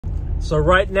So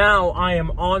right now I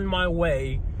am on my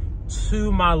way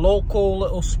to my local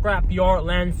little scrapyard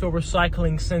landfill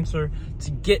recycling center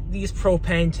to get these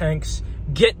propane tanks,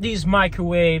 get these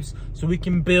microwaves, so we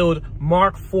can build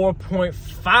Mark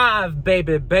 4.5,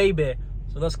 baby.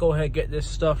 So let's go ahead and get this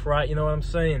stuff right, you know what I'm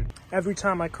saying? Every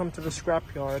time I come to the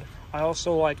scrapyard, I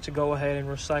also like to go ahead and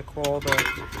recycle all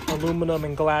the aluminum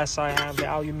and glass I have, the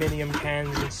aluminum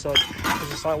cans and such. It's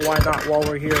just like, why not while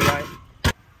we're here, right?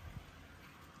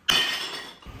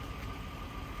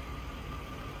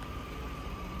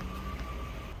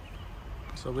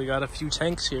 So we got a few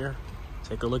tanks here.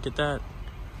 Take a look at that.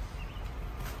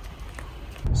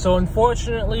 So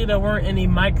unfortunately, there weren't any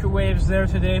microwaves there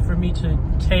today for me to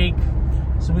take,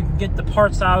 so we could get the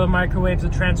parts out of the microwaves, the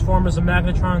transformers, the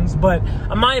magnetrons. But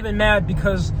I'm not even mad,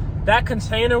 because that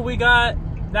container we got,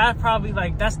 that probably,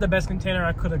 like, that's the best container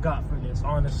I could have got for this,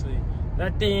 honestly.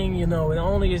 That thing, you know, not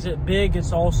only is it big,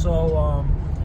 it's also